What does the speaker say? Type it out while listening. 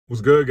What's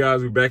good,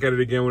 guys? We're back at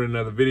it again with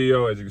another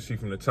video. As you can see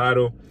from the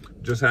title,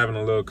 just having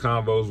a little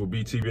Convos with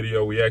BT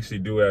video. We actually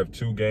do have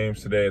 2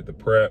 games today at the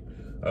prep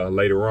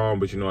later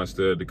on, but I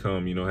still had to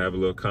come, have a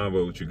little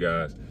convo with you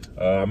guys.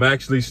 I'm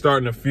actually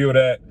starting to feel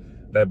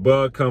that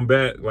bug come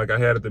back like I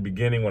had at the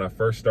beginning when I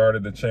first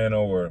started the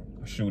channel, or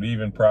shoot,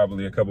 even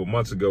probably a couple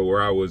months ago,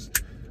 where I was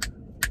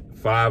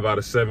 5 out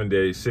of 7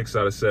 days, 6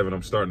 out of 7.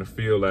 I'm starting to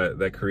feel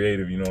that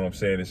creative,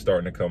 it's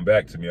starting to come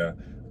back to me. I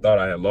thought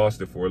I had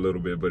lost it for a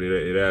little bit, but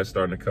it has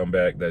starting to come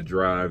back, that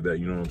drive, that,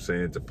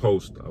 to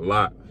post a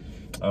lot.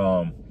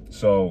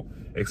 So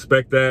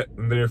expect that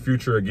in the near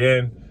future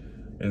again.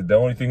 The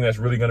only thing that's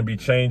really going to be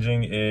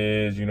changing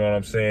is,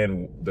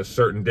 the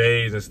certain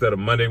days. Instead of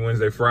Monday,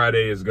 Wednesday,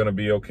 Friday is going to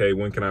be, okay,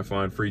 when can I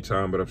find free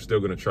time? But I'm still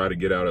going to try to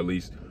get out at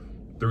least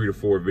 3 to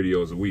 4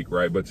 videos a week,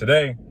 right? But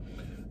today,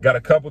 got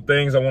a couple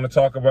things I want to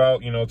talk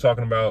about,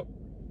 talking about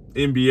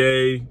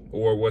NBA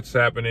or what's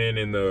happening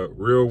in the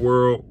real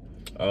world.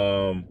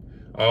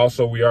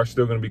 Also, we are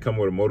still going to be coming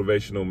with a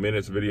motivational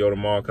minutes video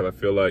tomorrow, because I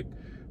feel like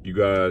you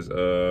guys,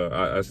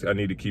 I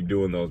need to keep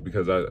doing those,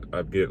 because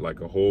I get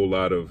like a whole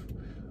lot of,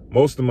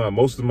 most of my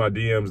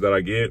DMs that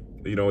I get,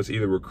 it's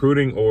either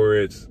recruiting or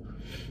it's,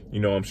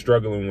 I'm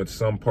struggling with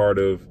some part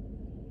of,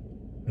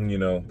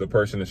 the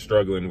person is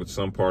struggling with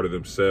some part of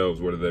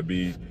themselves, whether that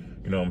be,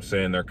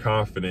 their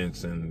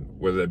confidence, and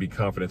whether that be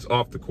confidence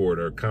off the court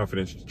or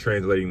confidence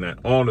translating that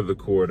onto the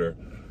court, or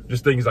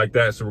just things like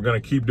that. So we're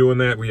going to keep doing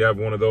that. We have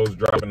one of those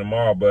dropping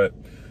tomorrow. But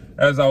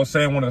as I was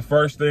saying, one of the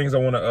first things I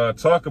want to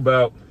talk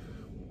about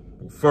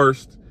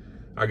first,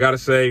 I got to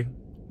say,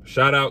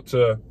 shout out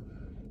to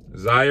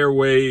Zaire,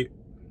 Wade,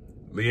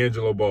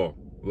 LiAngelo Ball.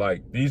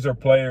 Like, these are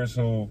players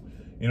who,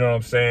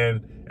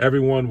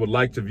 everyone would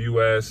like to view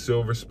as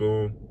silver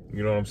spoon.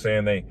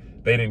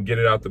 They didn't get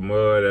it out the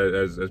mud,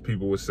 as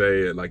people would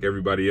say, like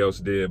everybody else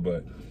did.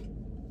 But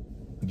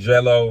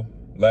Gelo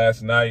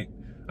last night,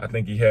 I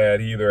think he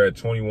either had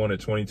 21 or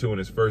 22 in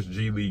his first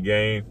G League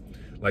game.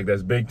 Like,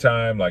 that's big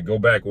time. Like, go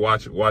back,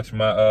 watch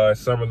my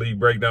summer league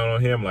breakdown on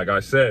him. Like I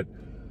said,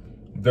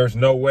 there's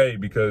no way,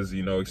 because,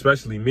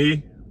 especially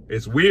me,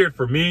 it's weird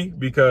for me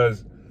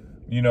because,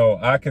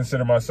 I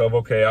consider myself,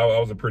 okay, I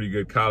was a pretty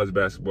good college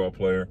basketball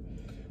player.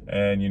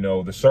 And,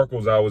 the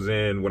circles I was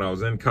in when I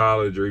was in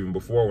college, or even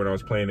before when I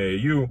was playing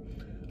AAU,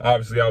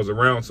 obviously I was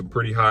around some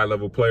pretty high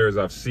level players.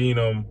 I've seen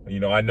them,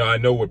 I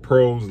know what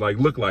pros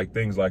look like,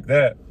 things like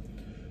that.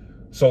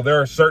 So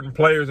there are certain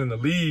players in the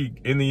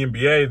league, in the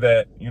NBA,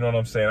 that,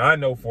 I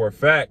know for a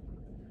fact,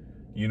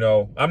 in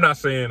no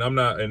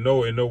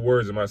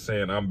words am I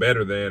saying I'm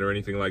better than or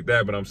anything like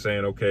that, but I'm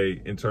saying,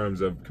 okay, in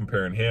terms of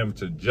comparing him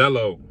to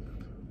Gelo,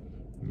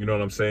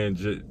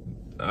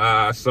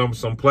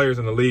 some players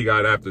in the league,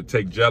 I'd have to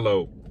take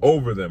Gelo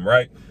over them,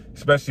 right?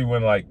 Especially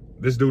when, like,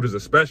 this dude is a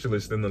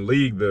specialist in the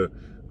league.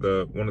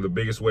 One of the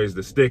biggest ways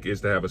to stick is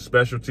to have a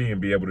specialty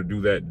and be able to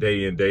do that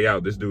day in, day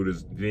out. This dude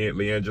is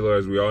LiAngelo,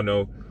 as we all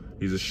know.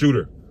 He's a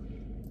shooter,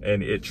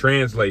 and it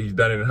translates. He's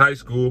done it in high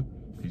school.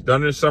 He's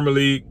done it in summer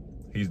league.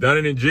 He's done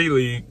it in G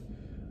League.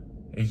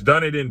 He's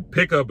done it in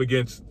pickup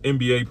against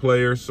NBA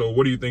players. So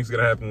what do you think is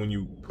going to happen when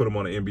you put him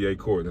on an NBA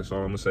court? That's all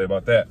I'm going to say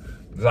about that.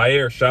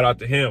 Zaire, shout out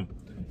to him.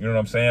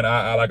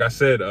 Like I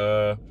said,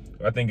 I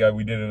think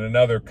we did in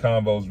another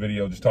Convos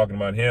video just talking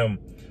about him,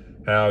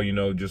 how,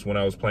 just when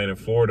I was playing in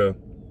Florida,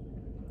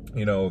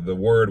 the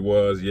word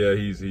was, yeah,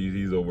 he's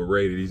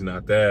overrated. He's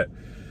not that.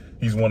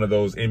 He's one of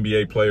those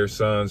NBA players'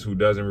 sons who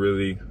doesn't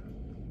really,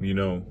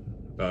 do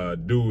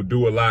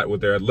a lot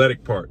with their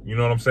athletic part. You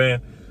know what I'm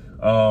saying?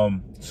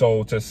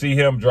 So to see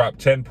him drop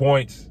 10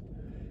 points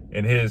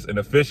an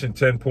efficient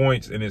 10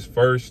 points in his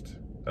first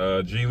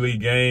G League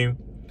game,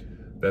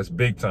 that's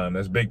big time.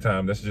 That's big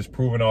time. That's just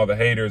proving all the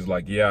haters,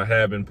 like, yeah, I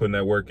have been putting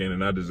that work in,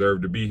 and I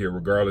deserve to be here,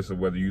 regardless of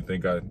whether you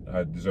think I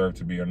deserve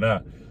to be or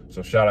not.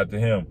 So shout out to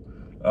him.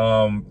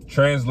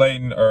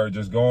 Translating, or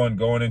just going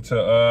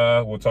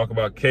into we'll talk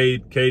about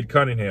Cade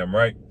Cunningham,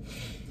 right?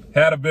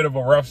 Had a bit of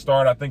a rough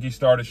start. I think he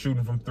started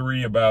shooting from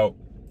 3 about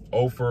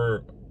 0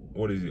 for,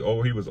 what is he?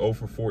 Oh, he was 0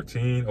 for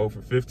 14, 0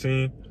 for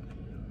 15.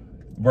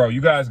 Bro,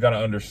 you guys got to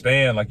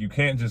understand, like, you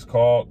can't just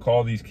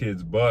call these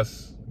kids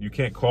busts. You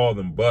can't call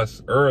them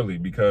busts early,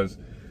 because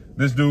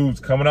this dude's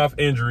coming off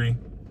injury.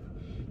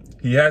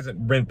 He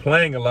hasn't been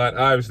playing a lot,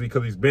 obviously,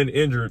 because he's been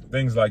injured,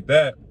 things like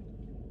that.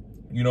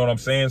 You know what I'm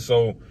saying?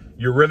 So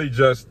you're really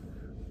just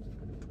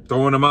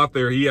throwing him out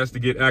there. He has to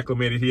get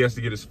acclimated. He has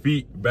to get his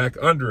feet back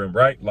under him,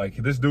 right? Like,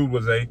 this dude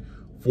was a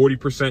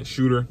 40%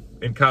 shooter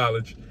in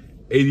college,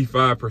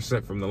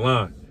 85% from the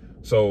line.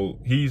 So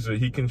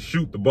he can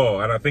shoot the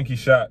ball. And I think he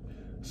shot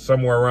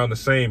somewhere around the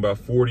same, about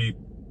 40.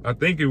 I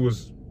think it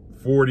was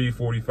 40,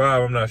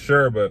 45. I'm not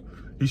sure, but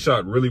he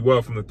shot really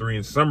well from the 3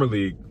 in summer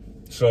league.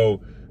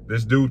 So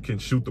this dude can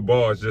shoot the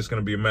ball. It's just going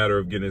to be a matter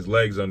of getting his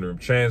legs under him,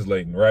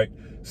 translating, right?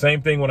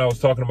 Same thing when I was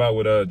talking about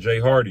with Jay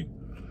Hardy.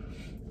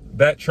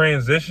 That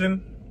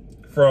transition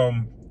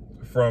from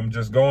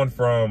just going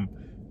from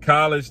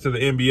college to the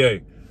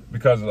NBA,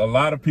 because a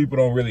lot of people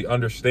don't really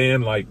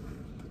understand, like,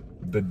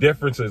 the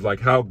differences, like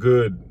how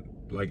good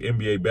like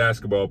NBA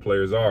basketball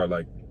players are.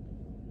 Like,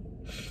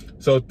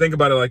 so think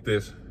about it like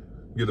this.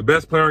 You're the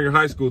best player on your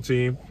high school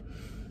team.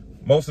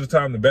 Most of the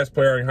time, the best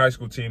player on your high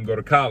school team go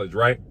to college,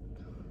 right?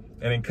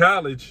 And in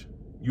college,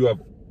 you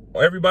have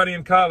everybody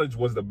in college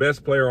was the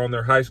best player on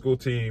their high school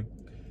team.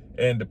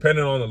 And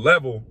depending on the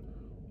level,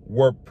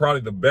 were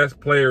probably the best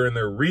player in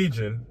their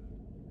region.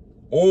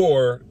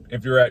 Or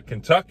if you're at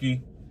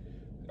Kentucky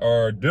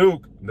or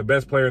Duke, the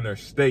best player in their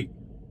state,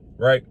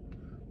 right?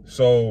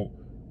 So,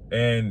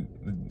 and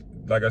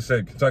like I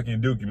said, Kentucky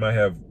and Duke, you might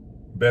have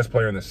best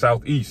player in the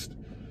Southeast,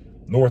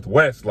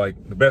 Northwest,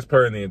 like the best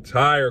player in the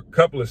entire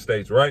couple of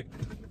states, right?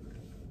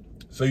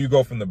 So you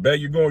go from the best,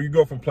 you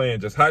go from playing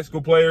just high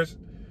school players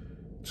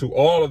to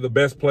all of the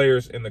best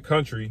players in the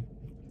country.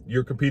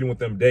 You're competing with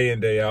them day in,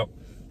 day out,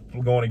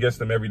 going against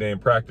them every day in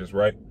practice,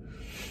 right?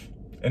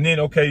 And then,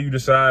 okay, you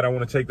decide I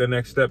want to take the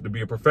next step to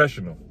be a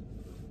professional.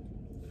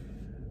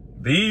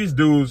 These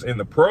dudes in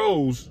the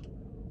pros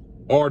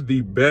are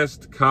the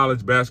best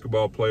college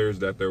basketball players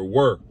that there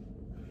were.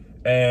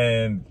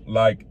 And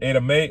like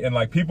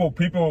people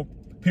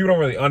don't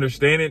really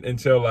understand it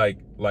until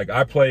like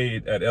I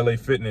played at LA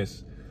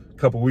Fitness a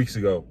couple weeks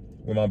ago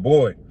with my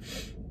boy,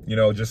 you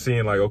know, just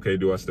seeing like, okay,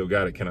 do I still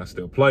got it? Can I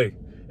still play?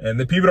 And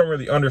the people don't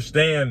really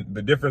understand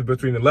the difference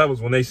between the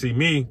levels when they see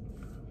me,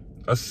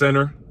 a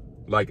center,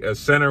 like a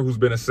center who's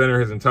been a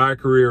center his entire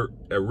career,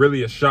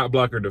 really a shot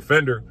blocker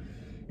defender.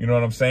 You know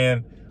what I'm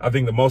saying? I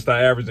think the most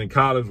I averaged in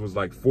college was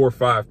like 4 or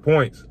 5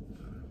 points.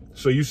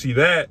 So you see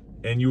that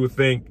and you would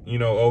think, you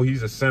know, oh,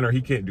 he's a center,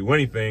 he can't do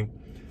anything.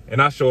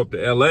 And I show up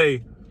to LA.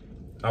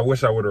 I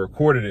wish I would have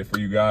recorded it for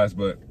you guys,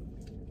 but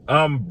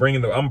I'm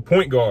a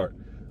point guard.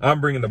 I'm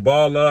bringing the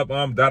ball up.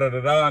 I'm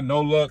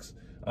no looks.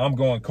 I'm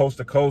going coast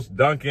to coast,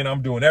 dunking.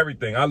 I'm doing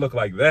everything. I look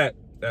like that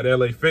at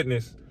LA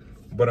Fitness.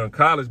 But on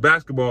college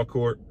basketball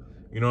court,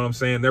 you know what I'm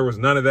saying? There was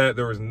none of that.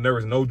 There was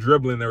no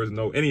dribbling. There was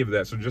no any of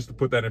that. So just to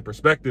put that in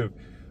perspective,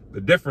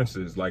 the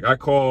differences, like I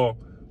call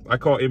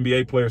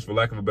NBA players, for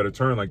lack of a better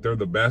term, like they're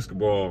the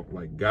basketball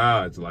like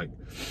gods. Like,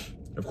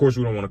 of course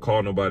we don't want to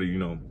call nobody, you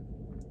know,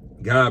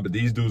 God, but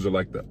these dudes are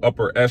like the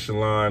upper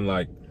echelon.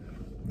 Like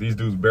these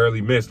dudes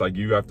barely miss. Like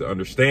you have to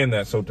understand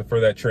that. So for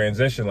that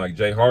transition, like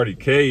Jay Hardy,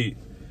 Cade,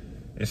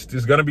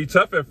 it's gonna be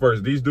tough at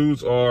first. These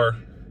dudes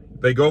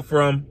they go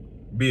from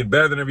being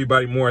better than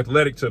everybody, more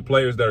athletic, to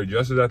players that are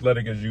just as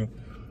athletic as you,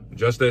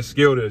 just as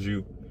skilled as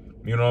you.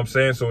 You know what I'm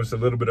saying? So it's a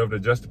little bit of an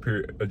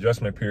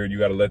adjustment period. You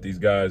got to let these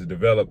guys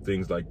develop,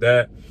 things like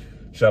that.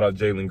 Shout out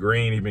Jalen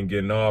Green. He's been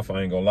getting off.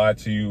 I ain't going to lie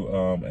to you.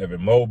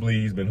 Evan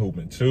Mobley, he's been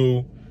hooping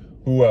too.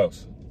 Who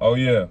else? Oh,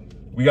 yeah.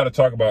 We got to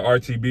talk about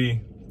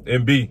RTB,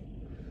 MB.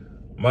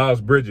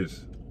 Miles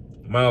Bridges.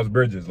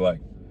 Like,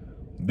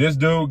 this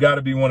dude got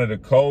to be one of the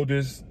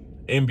coldest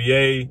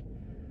NBA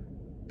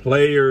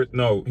players.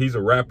 No, he's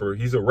a rapper.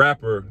 He's a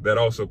rapper that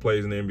also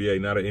plays in the NBA,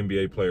 not an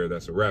NBA player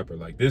that's a rapper.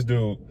 Like, this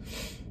dude,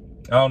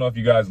 I don't know if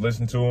you guys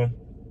listen to him.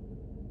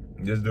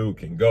 This dude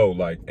can go,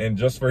 like, and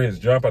just for his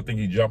jump, I think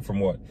he jumped from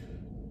what,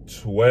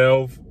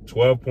 12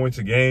 points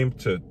a game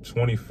to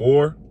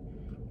 24.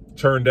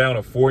 Turned down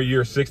a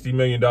 4-year, $60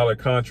 million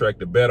contract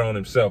to bet on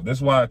himself. This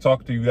is why I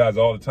talk to you guys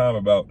all the time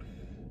about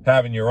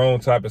having your own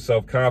type of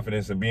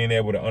self-confidence and being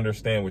able to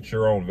understand what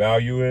your own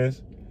value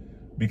is,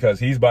 because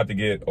he's about to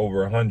get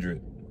over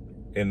 100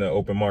 in the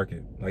open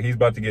market. Like, he's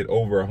about to get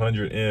over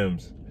 100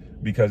 M's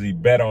because he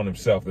bet on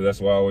himself. And that's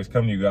why I always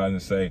come to you guys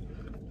and say,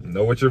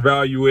 know what your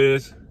value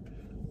is.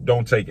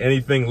 Don't take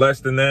anything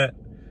less than that.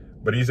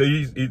 But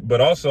but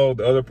also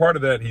the other part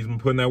of that, he's been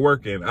putting that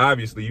work in.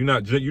 Obviously, you're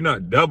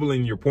not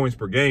doubling your points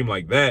per game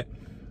like that,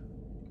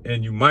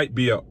 and you might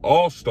be an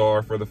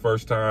all-star for the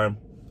first time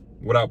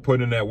without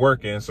putting that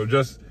work in. So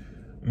just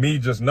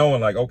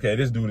knowing, like, okay,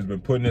 this dude has been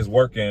putting his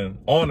work in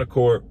on the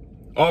court,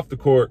 off the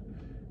court.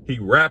 He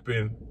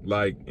rapping,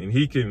 like, and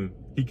he can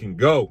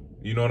go.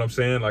 You know what I'm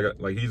saying?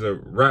 Like he's a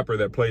rapper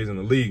that plays in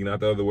the league, not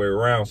the other way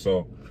around.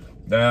 So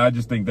I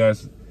just think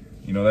that's,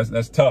 you know,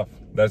 that's tough.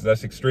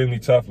 That's extremely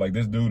tough. Like,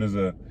 this dude is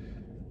a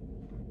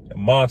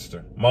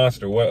monster.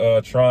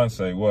 What Tron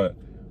say? What?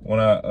 When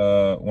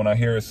I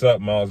hear it's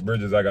up, Miles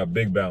Bridges, I got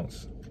big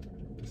bounce.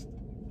 It's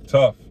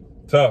tough.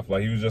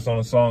 Like, he was just on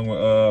a song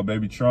with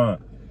Baby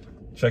Tron.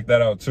 Check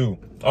that out too.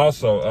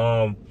 Also,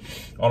 on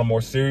a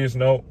more serious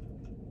note,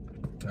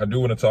 I do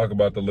want to talk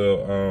about the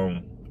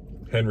little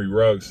Henry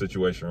Ruggs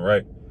situation,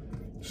 right?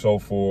 So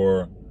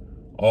for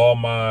all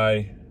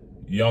my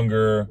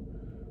younger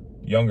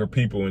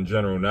people in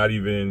general, not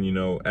even, you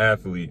know,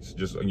 athletes,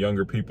 just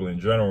younger people in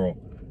general,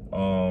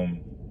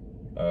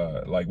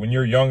 like, when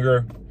you're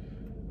younger,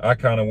 I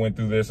kind of went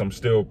through this. I'm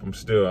still kind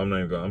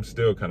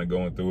of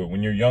going through it.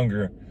 When you're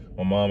younger,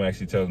 my mom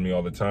actually tells me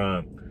all the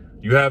time,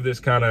 you have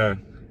this kind of,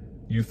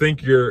 you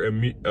think you're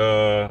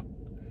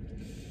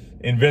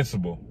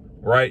invincible,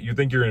 right? You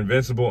think you're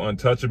invincible,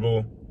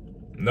 untouchable.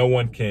 No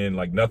one can,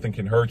 like, nothing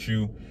can hurt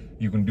you.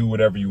 You can do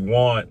whatever you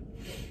want.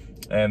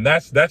 And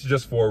that's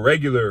just for a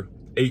regular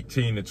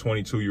 18 to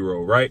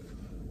 22-year-old, right?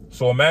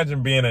 So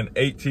imagine being an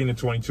 18 to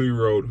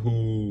 22-year-old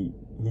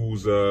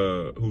who's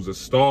a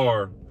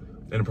star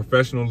in a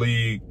professional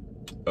league,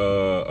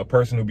 a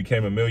person who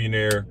became a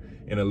millionaire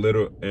in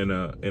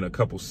a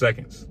couple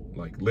seconds,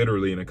 like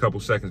literally in a couple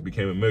seconds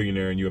became a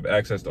millionaire, and you have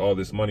access to all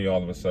this money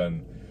all of a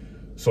sudden.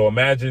 So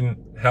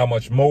imagine how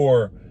much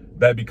more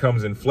that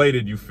becomes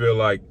inflated. You feel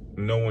like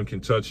no one can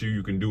touch you.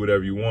 You can do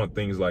whatever you want,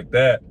 things like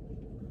that,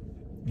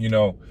 you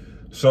know?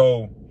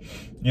 So,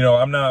 you know,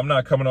 I'm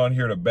not coming on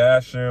here to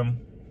bash him,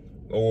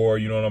 or,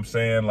 you know what I'm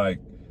saying? Like,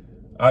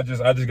 I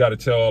just got to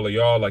tell all of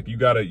y'all, like, you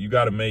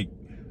gotta make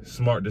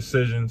smart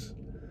decisions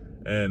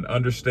and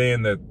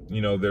understand that,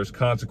 you know, there's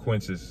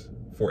consequences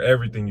for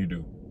everything you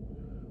do,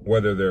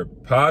 whether they're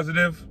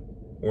positive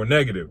or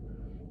negative.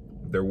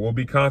 There will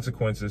be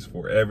consequences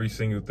for every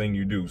single thing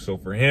you do. So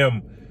for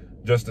him,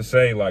 just to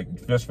say,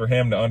 like, just for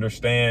him to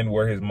understand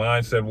where his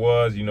mindset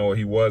was, you know,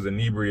 he was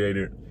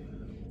inebriated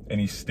and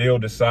he still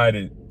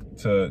decided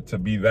to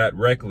be that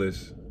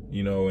reckless,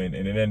 you know, and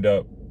it ended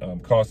up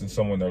costing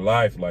someone their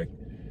life. Like,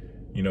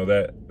 you know,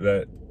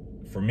 that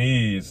for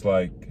me, it's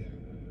like,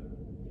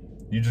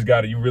 you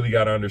really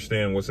gotta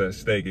understand what's at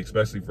stake,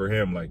 especially for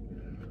him. Like,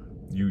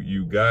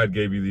 God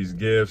gave you these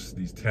gifts,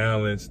 these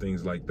talents,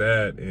 things like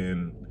that,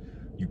 and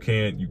you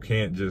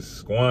can't just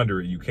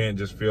squander it. You can't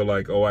just feel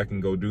like, oh, I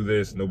can go do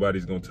this,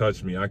 nobody's gonna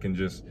touch me. I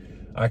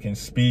can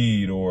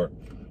speed, or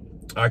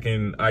I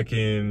can,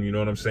 you know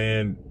what I'm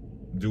saying,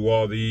 do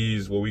all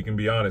these. Well, we can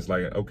be honest,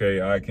 like,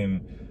 okay, I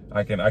can't,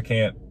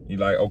 you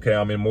like, okay,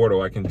 I'm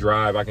immortal. I can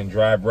drive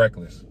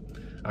reckless.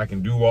 I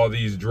can do all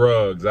these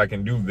drugs. I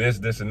can do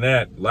this, and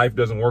that. Life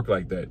doesn't work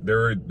like that.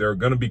 There are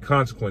gonna be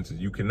consequences.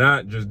 You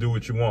cannot just do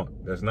what you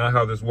want. That's not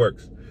how this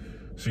works.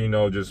 So, you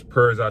know, just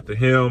prayers out to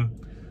him,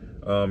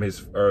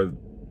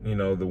 you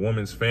know, the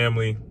woman's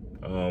family,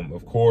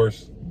 of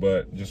course,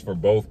 but just for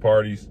both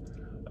parties.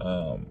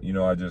 You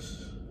know,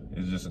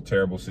 it's just a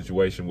terrible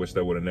situation. Wish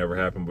that would have never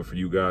happened. But for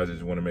you guys, I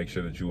just want to make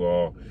sure that you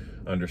all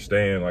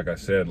understand, like I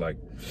said, like,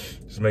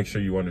 just make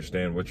sure you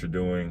understand what you're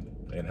doing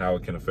and how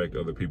it can affect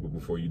other people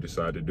before you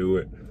decide to do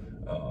it.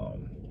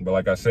 But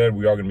like I said,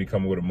 we are going to be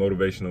coming with a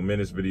motivational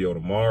minutes video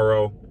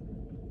tomorrow.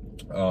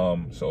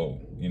 So,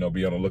 you know,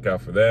 be on the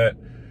lookout for that.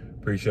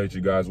 Appreciate you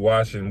guys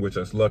watching. Wish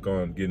us luck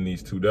on getting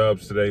these 2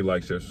 dubs today.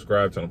 Like, share,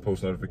 subscribe, turn on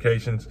post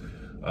notifications.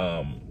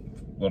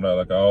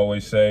 Like I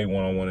always say,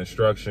 one-on-one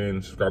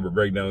instruction, subscriber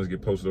breakdowns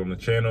get posted on the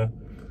channel.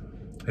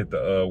 Hit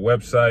the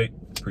website.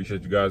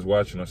 Appreciate you guys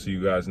watching. I'll see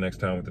you guys next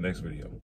time with the next video.